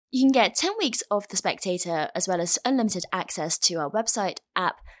You can get 10 weeks of The Spectator, as well as unlimited access to our website,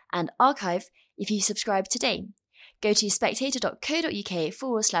 app, and archive if you subscribe today. Go to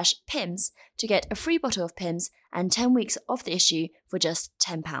spectator.co.uk/PIMS to get a free bottle of PIMS and 10 weeks of the issue for just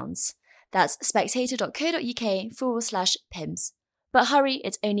 £10. That's spectator.co.uk/PIMS. But hurry,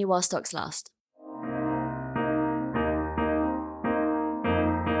 it's only while stocks last.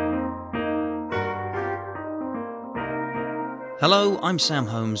 Hello, I'm Sam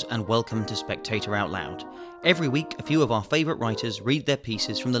Holmes and welcome to Spectator Out Loud. Every week, a few of our favourite writers read their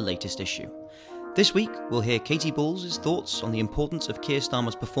pieces from the latest issue. This week, we'll hear Katy Balls' thoughts on the importance of Keir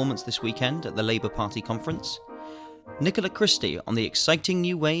Starmer's performance this weekend at the Labour Party conference, Nicola Christie on the exciting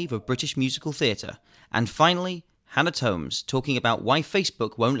new wave of British musical theatre, and finally, Hannah Tomes talking about why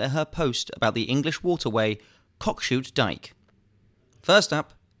Facebook won't let her post about the English waterway Cockshoot Dyke. First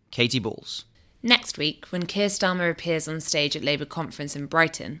up, Katy Balls. Next week, when Keir Starmer appears on stage at Labour conference in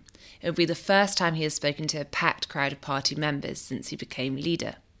Brighton, it will be the first time he has spoken to a packed crowd of party members since he became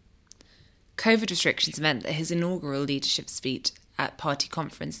leader. COVID restrictions meant that his inaugural leadership speech at party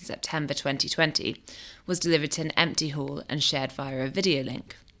conference in September 2020 was delivered to an empty hall and shared via a video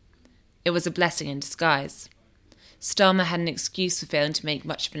link. It was a blessing in disguise. Starmer had an excuse for failing to make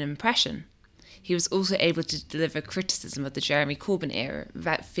much of an impression. He was also able to deliver criticism of the Jeremy Corbyn era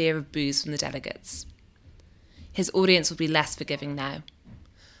without fear of boos from the delegates. His audience will be less forgiving now.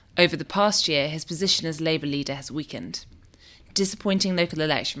 Over the past year, his position as Labour leader has weakened. Disappointing local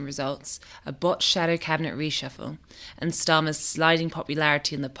election results, a botched shadow cabinet reshuffle, and Starmer's sliding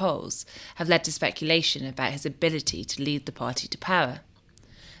popularity in the polls have led to speculation about his ability to lead the party to power.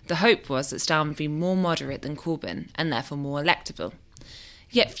 The hope was that Starmer would be more moderate than Corbyn and therefore more electable.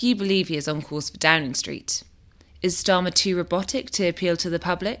 Yet few believe he is on course for Downing Street. Is Starmer too robotic to appeal to the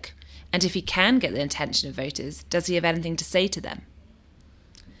public? And if he can get the attention of voters, does he have anything to say to them?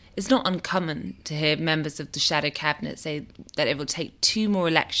 It's not uncommon to hear members of the shadow cabinet say that it will take 2 more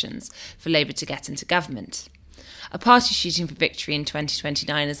elections for Labour to get into government. A party shooting for victory in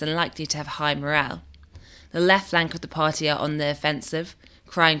 2029 is unlikely to have high morale. The left flank of the party are on the offensive,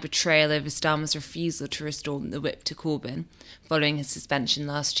 crying betrayal over Starmer's refusal to restore the whip to Corbyn following his suspension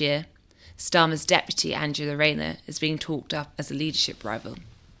last year. Starmer's deputy, Angela Rayner, is being talked up as a leadership rival.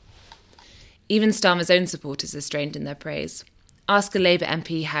 Even Starmer's own supporters are strained in their praise. Ask a Labour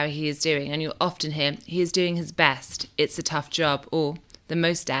MP how he is doing, and you'll often hear, he is doing his best, it's a tough job, or, the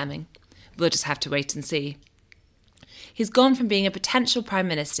most damning, we'll just have to wait and see. He's gone from being a potential Prime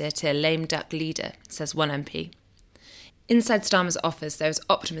Minister to a lame duck leader, says one MP. Inside Starmer's office, there is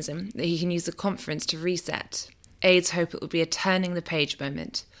optimism that he can use the conference to reset. Aides hope it will be a turning-the-page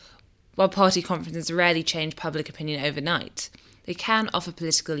moment. While party conferences rarely change public opinion overnight, they can offer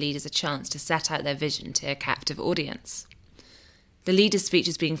political leaders a chance to set out their vision to a captive audience. The leader's speech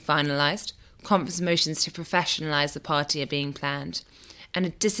is being finalised, conference motions to professionalise the party are being planned, and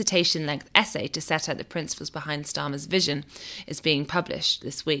a dissertation-length essay to set out the principles behind Starmer's vision is being published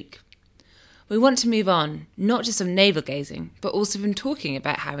this week. We want to move on, not just from navel-gazing, but also from talking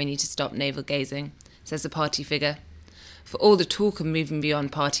about how we need to stop navel-gazing, says the party figure. For all the talk of moving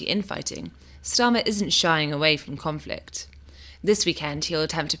beyond party infighting, Starmer isn't shying away from conflict. This weekend, he'll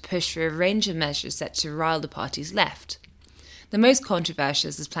attempt to push for a range of measures set to rile the party's left. The most controversial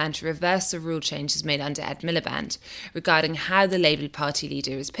is his plan to reverse the rule changes made under Ed Miliband regarding how the Labour Party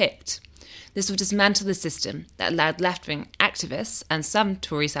leader is picked. This will dismantle the system that allowed left-wing activists and some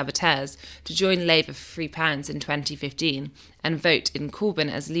Tory saboteurs to join Labour for £3 in 2015 and vote in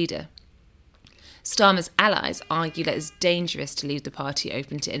Corbyn as leader. Starmer's allies argue that it's dangerous to leave the party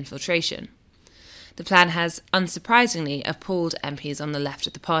open to infiltration. The plan has, unsurprisingly, appalled MPs on the left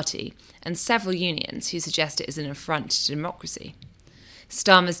of the party and several unions who suggest it is an affront to democracy.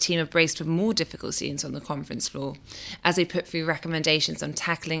 Starmer's team have braced for more difficult scenes on the conference floor as they put through recommendations on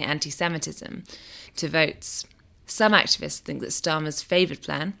tackling anti-Semitism to votes. Some activists think that Starmer's favoured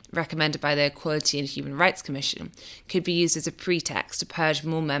plan, recommended by the Equality and Human Rights Commission, could be used as a pretext to purge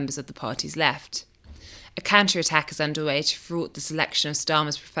more members of the party's left. A counter-attack is underway to thwart the selection of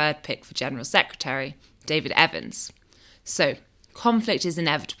Starmer's preferred pick for General Secretary, David Evans. So, conflict is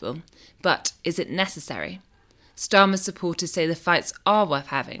inevitable, but is it necessary? Starmer's supporters say the fights are worth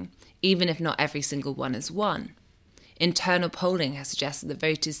having, even if not every single one is won. Internal polling has suggested that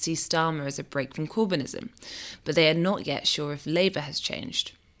voters see Starmer as a break from Corbynism, but they are not yet sure if Labour has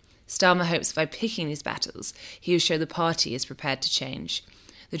changed. Starmer hopes by picking these battles, he will show the party is prepared to change.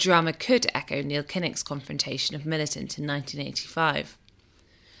 The drama could echo Neil Kinnock's confrontation of Militant in 1985.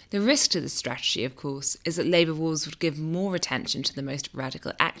 The risk to this strategy, of course, is that Labour wars would give more attention to the most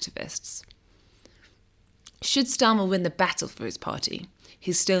radical activists. Should Starmer win the battle for his party,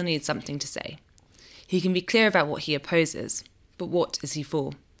 he still needs something to say. He can be clear about what he opposes, but what is he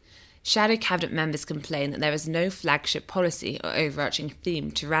for? Shadow Cabinet members complain that there is no flagship policy or overarching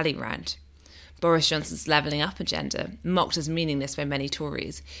theme to rally round. Boris Johnson's levelling up agenda, mocked as meaningless by many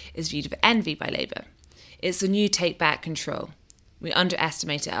Tories, is viewed with envy by Labour. It's the new take back control. We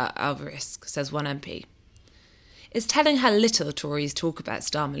underestimate our risk, says one MP. It's telling how little Tories talk about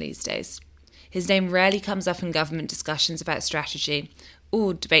Starmer these days. His name rarely comes up in government discussions about strategy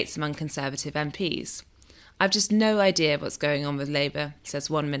or debates among Conservative MPs. I've just no idea what's going on with Labour, says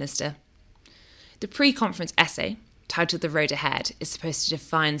one minister. The pre-conference essay, titled The Road Ahead, is supposed to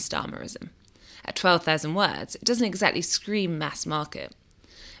define Starmerism. At 12,000 words, it doesn't exactly scream mass market.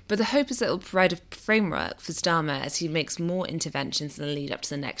 But the hope is that it will provide a framework for Starmer as he makes more interventions in the lead up to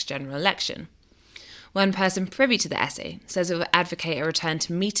the next general election. One person privy to the essay says it will advocate a return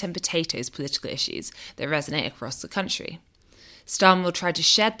to meat and potatoes political issues that resonate across the country. Starmer will try to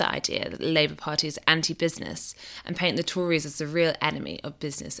shed the idea that the Labour Party is anti-business and paint the Tories as the real enemy of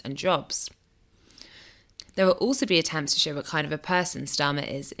business and jobs. There will also be attempts to show what kind of a person Starmer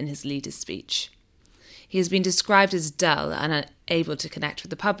is in his leader's speech. He has been described as dull and unable to connect with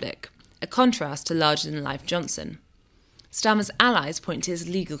the public, a contrast to larger-than-life Johnson. Starmer's allies point to his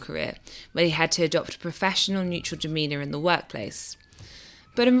legal career, where he had to adopt a professional, neutral demeanour in the workplace.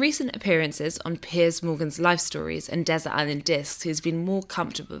 But in recent appearances on Piers Morgan's Life Stories and Desert Island Discs, he has been more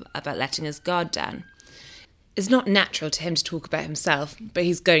comfortable about letting his guard down. It's not natural to him to talk about himself, but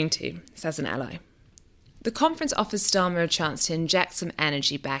he's going to, says an ally. The conference offers Starmer a chance to inject some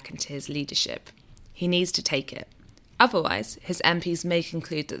energy back into his leadership. He needs to take it. Otherwise, his MPs may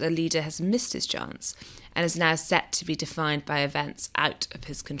conclude that the leader has missed his chance and is now set to be defined by events out of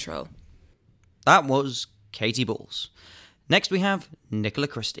his control. That was Katy Balls. Next we have Nicola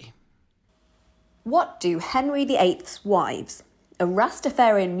Christie. What do Henry VIII's wives, a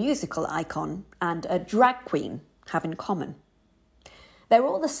Rastafarian musical icon and a drag queen, have in common? They're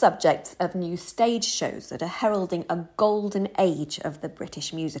all the subjects of new stage shows that are heralding a golden age of the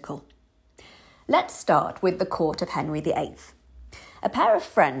British musical. Let's start with the court of Henry VIII. A pair of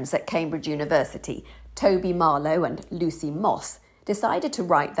friends at Cambridge University, Toby Marlowe and Lucy Moss, decided to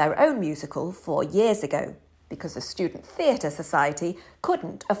write their own musical 4 years ago because the Student Theatre Society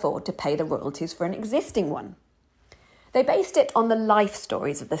couldn't afford to pay the royalties for an existing one. They based it on the life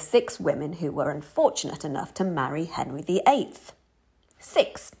stories of the 6 women who were unfortunate enough to marry Henry VIII.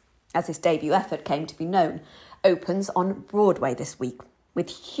 6, as his debut effort came to be known, opens on Broadway this week, with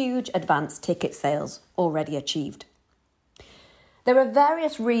huge advance ticket sales already achieved. There are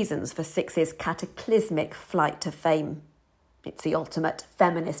various reasons for 6's cataclysmic flight to fame. It's the ultimate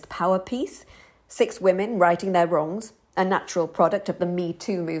feminist power piece, 6 women righting their wrongs, a natural product of the Me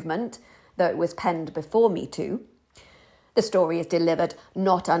Too movement, though it was penned before Me Too. The story is delivered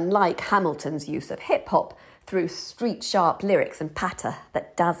not unlike Hamilton's use of hip-hop through street-sharp lyrics and patter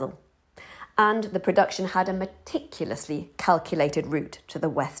that dazzle. And the production had a meticulously calculated route to the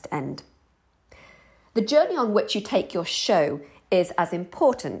West End. The journey on which you take your show is as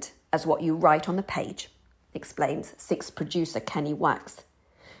important as what you write on the page, explains 6 producer Kenny Wax.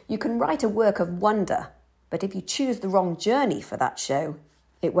 You can write a work of wonder, but if you choose the wrong journey for that show,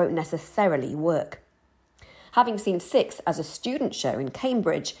 it won't necessarily work. Having seen 6 as a student show in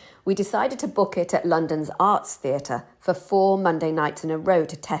Cambridge, we decided to book it at London's Arts Theatre for 4 Monday nights in a row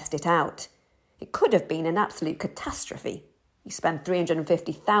to test it out. It could have been an absolute catastrophe. You spend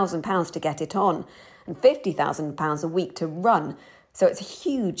 £350,000 to get it on and £50,000 a week to run, so it's a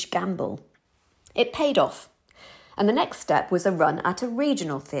huge gamble. It paid off, and the next step was a run at a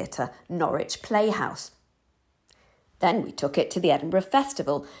regional theatre, Norwich Playhouse. Then we took it to the Edinburgh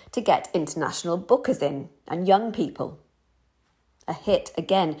Festival to get international bookers in and young people. A hit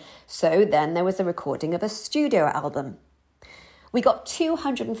again, so then there was a recording of a studio album. We got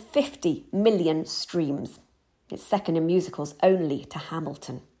 250 million streams. It's second in musicals only to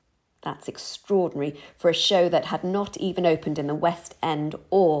Hamilton. That's extraordinary for a show that had not even opened in the West End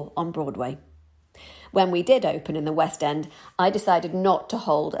or on Broadway. When we did open in the West End, I decided not to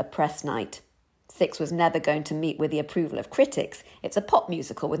hold a press night. 6 was never going to meet with the approval of critics. It's a pop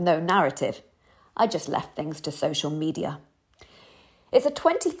musical with no narrative. I just left things to social media. It's a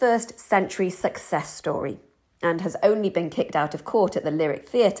 21st century success story and has only been kicked out of court at the Lyric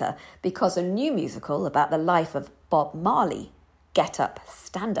Theatre because a new musical about the life of Bob Marley, Get Up,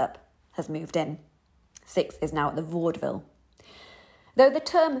 Stand Up, has moved in. 6 is now at the Vaudeville. Though the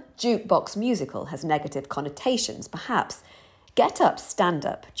term jukebox musical has negative connotations, perhaps, Get Up, Stand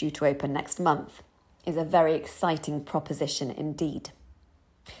Up, due to open next month, is a very exciting proposition indeed.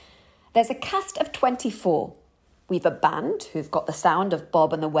 There's a cast of 24, We've a band who've got the sound of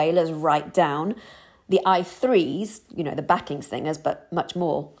Bob and the Wailers right down. The I3s, the backing singers, but much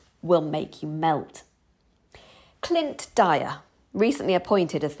more, will make you melt. Clint Dyer, recently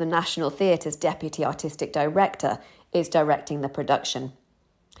appointed as the National Theatre's Deputy Artistic Director, is directing the production.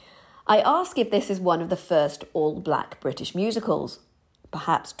 I ask if this is one of the first all-black British musicals,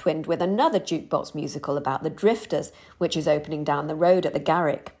 perhaps twinned with another jukebox musical about the Drifters, which is opening down the road at the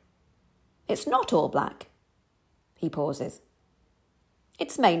Garrick. It's not all black. He pauses.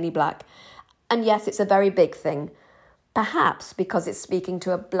 It's mainly black. And yes, it's a very big thing, perhaps because it's speaking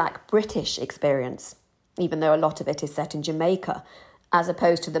to a black British experience, even though a lot of it is set in Jamaica, as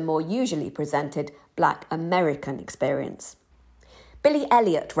opposed to the more usually presented black American experience. Billy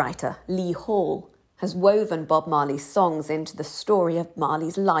Elliot writer Lee Hall has woven Bob Marley's songs into the story of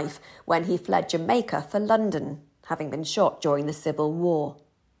Marley's life when he fled Jamaica for London, having been shot during the Civil War.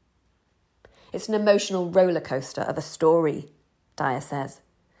 It's an emotional roller coaster of a story, Dyer says.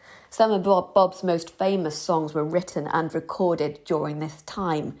 Some of Bob's most famous songs were written and recorded during this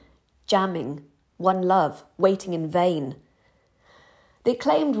time. Jamming, One Love, Waiting in Vain. The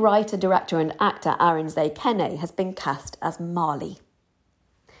acclaimed writer, director and actor Arinze Kene has been cast as Marley.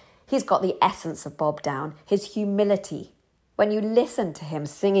 He's got the essence of Bob down, his humility. When you listen to him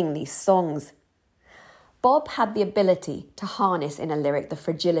singing these songs, Bob had the ability to harness in a lyric the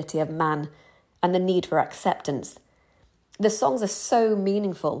fragility of man and the need for acceptance. The songs are so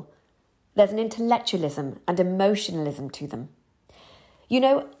meaningful. There's an intellectualism and emotionalism to them.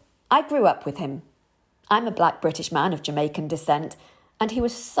 I grew up with him. I'm a black British man of Jamaican descent, and he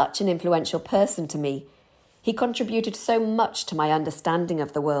was such an influential person to me. He contributed so much to my understanding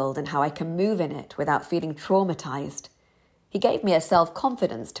of the world and how I can move in it without feeling traumatised. He gave me a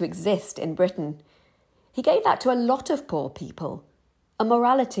self-confidence to exist in Britain. He gave that to a lot of poor people, a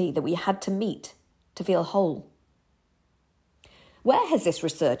morality that we had to meet to feel whole. Where has this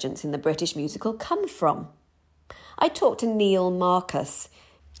resurgence in the British musical come from? I talked to Neil Marcus,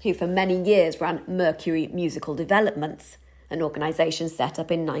 who for many years ran Mercury Musical Developments, an organisation set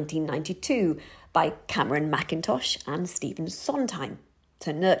up in 1992 by Cameron Mackintosh and Stephen Sondheim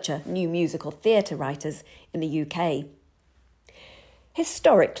to nurture new musical theatre writers in the UK.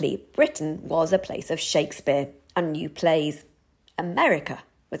 Historically, Britain was a place of Shakespeare and new plays. America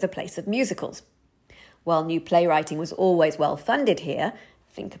was a place of musicals. While new playwriting was always well funded here,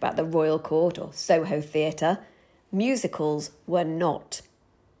 think about the Royal Court or Soho Theatre, musicals were not.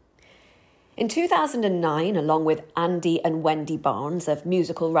 In 2009, along with Andy and Wendy Barnes of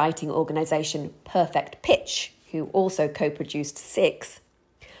musical writing organisation Perfect Pitch, who also co-produced Six,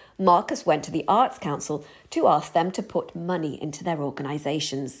 Marcus went to the Arts Council to ask them to put money into their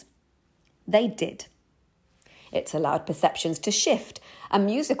organisations. They did. It's allowed perceptions to shift, and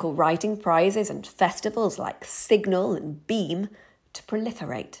musical writing prizes and festivals like Signal and Beam to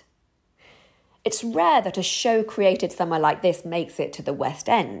proliferate. It's rare that a show created somewhere like this makes it to the West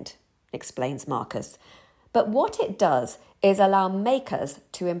End, explains Marcus. But what it does is allow makers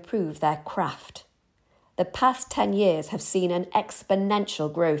to improve their craft. The past 10 years have seen an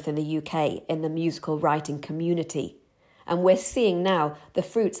exponential growth in the UK in the musical writing community, and we're seeing now the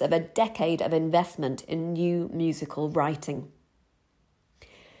fruits of a decade of investment in new musical writing.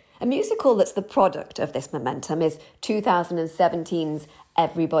 A musical that's the product of this momentum is 2017's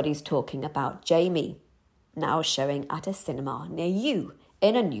Everybody's Talking About Jamie, now showing at a cinema near you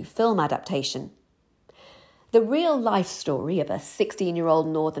in a new film adaptation. The real-life story of a 16-year-old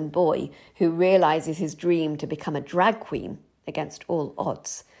northern boy who realises his dream to become a drag queen against all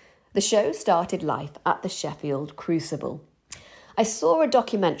odds. The show started life at the Sheffield Crucible. I saw a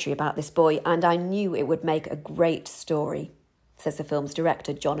documentary about this boy and I knew it would make a great story, says the film's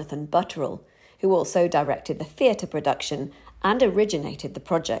director Jonathan Butterell, who also directed the theatre production and originated the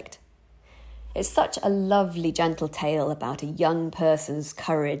project. It's such a lovely, gentle tale about a young person's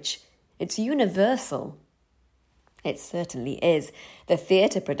courage. It's universal. It certainly is. The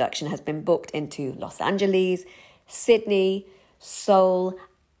theatre production has been booked into Los Angeles, Sydney, Seoul,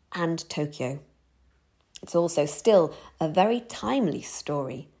 and Tokyo. It's also still a very timely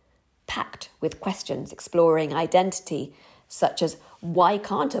story, packed with questions exploring identity, such as why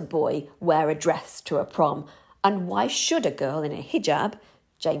can't a boy wear a dress to a prom, and why should a girl in a hijab,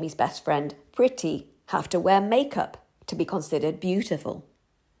 Jamie's best friend Pretty, have to wear makeup to be considered beautiful?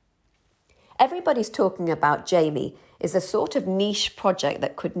 Everybody's Talking About Jamie is a sort of niche project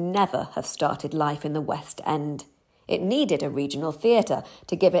that could never have started life in the West End. It needed a regional theatre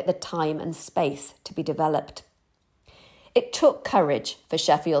to give it the time and space to be developed. It took courage for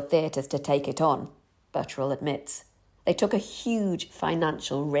Sheffield theatres to take it on, Butterell admits. They took a huge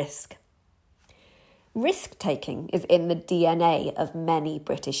financial risk. Risk-taking is in the DNA of many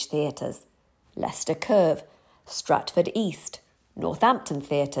British theatres. Leicester Curve, Stratford East, Northampton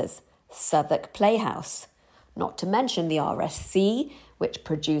Theatres, Southwark Playhouse, not to mention the RSC, which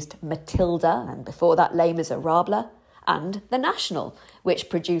produced Matilda and before that Les Miserables, and the National, which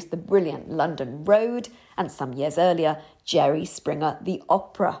produced the brilliant London Road and some years earlier, Jerry Springer The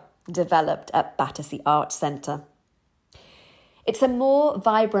Opera, developed at Battersea Arts Centre. It's a more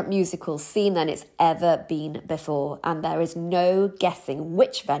vibrant musical scene than it's ever been before, and there is no guessing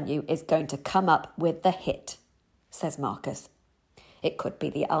which venue is going to come up with the hit, says Marcus. It could be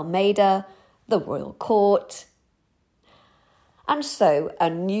the Almeida, the Royal Court. And so a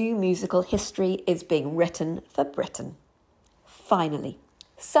new musical history is being written for Britain. Finally,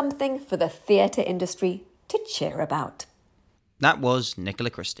 something for the theatre industry to cheer about. That was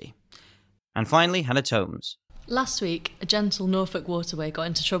Nicola Christie. And finally, Hannah Tomes. Last week, a gentle Norfolk waterway got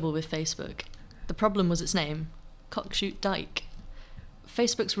into trouble with Facebook. The problem was its name, Cockshoot Dyke.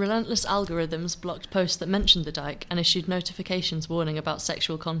 Facebook's relentless algorithms blocked posts that mentioned the dike and issued notifications warning about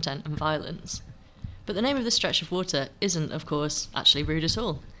sexual content and violence. But the name of this stretch of water isn't, of course, actually rude at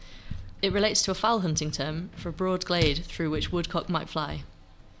all. It relates to a fowl hunting term for a broad glade through which woodcock might fly.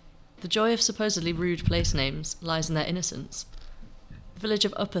 The joy of supposedly rude place names lies in their innocence. The village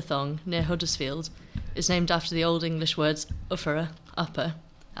of Upperthong, near Huddersfield, is named after the Old English words uffera, upper,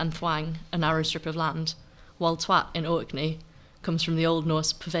 and thwang, a narrow strip of land, while twat in Orkney comes from the Old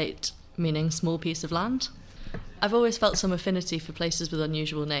Norse pveit, meaning small piece of land. I've always felt some affinity for places with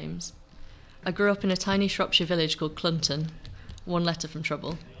unusual names. I grew up in a tiny Shropshire village called Clunton, one letter from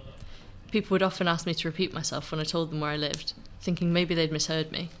trouble. People would often ask me to repeat myself when I told them where I lived, thinking maybe they'd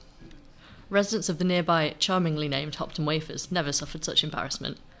misheard me. Residents of the nearby, charmingly named Hopton Wafers never suffered such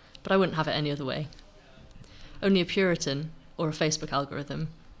embarrassment, but I wouldn't have it any other way. Only a Puritan, or a Facebook algorithm,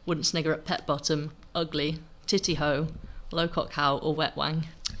 wouldn't snigger at Pet Bottom, Ugly, Titty Ho, Lowcock How, or Wet Wang.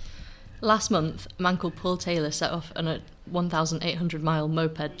 Last month, a man called Paul Taylor set off on a 1,800-mile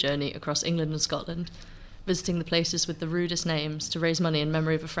moped journey across England and Scotland, visiting the places with the rudest names to raise money in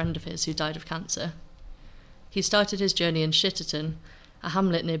memory of a friend of his who died of cancer. He started his journey in Shitterton, a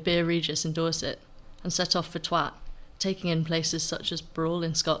hamlet near Beer Regis in Dorset, and set off for Twat, taking in places such as Brawl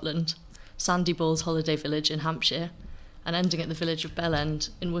in Scotland, Sandy Balls Holiday Village in Hampshire, and ending at the village of Bell End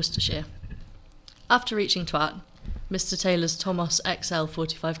in Worcestershire. After reaching Twat, Mr. Taylor's Tomos XL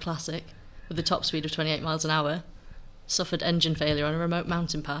 45 Classic, with a top speed of 28 miles an hour, suffered engine failure on a remote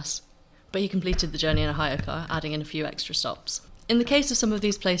mountain pass, but he completed the journey in a hire car, adding in a few extra stops. In the case of some of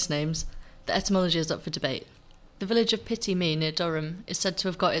these place names, the etymology is up for debate. The village of Pitty Mee near Durham is said to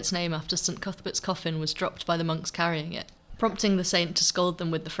have got its name after St Cuthbert's coffin was dropped by the monks carrying it, prompting the saint to scold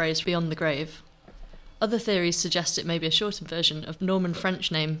them with the phrase "beyond the grave." Other theories suggest it may be a shortened version of Norman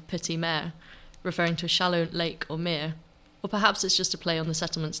French name Petit Mer, referring to a shallow lake or mere, or perhaps it's just a play on the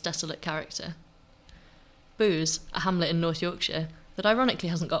settlement's desolate character. Booze, a hamlet in North Yorkshire that ironically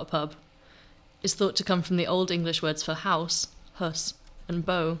hasn't got a pub, is thought to come from the Old English words for house, hus, and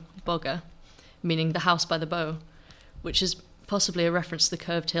bow, bogger, meaning the house by the bow, which is possibly a reference to the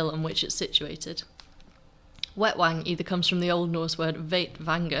curved hill on which it's situated. Wetwang either comes from the Old Norse word veit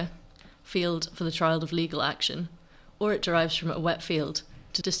vanga, field for the trial of legal action, or it derives from a wet field,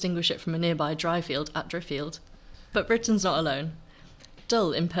 to distinguish it from a nearby dry field at Driffield. But Britain's not alone.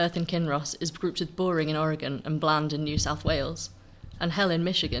 Dull in Perth and Kinross is grouped with boring in Oregon and bland in New South Wales, and Hell in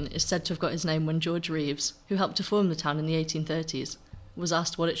Michigan is said to have got his name when George Reeves, who helped to form the town in the 1830s, was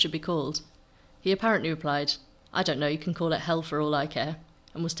asked what it should be called. He apparently replied, "I don't know, you can call it Hell for all I care,"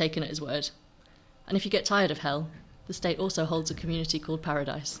 and was taken at his word. And if you get tired of Hell, the state also holds a community called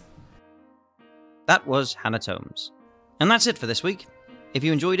Paradise. That was Hannah Tomes. And that's it for this week. If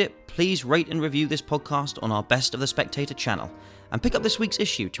you enjoyed it, please rate and review this podcast on our Best of the Spectator channel, and pick up this week's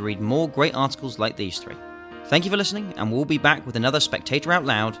issue to read more great articles like these three. Thank you for listening, and we'll be back with another Spectator Out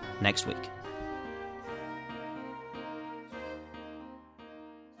Loud next week.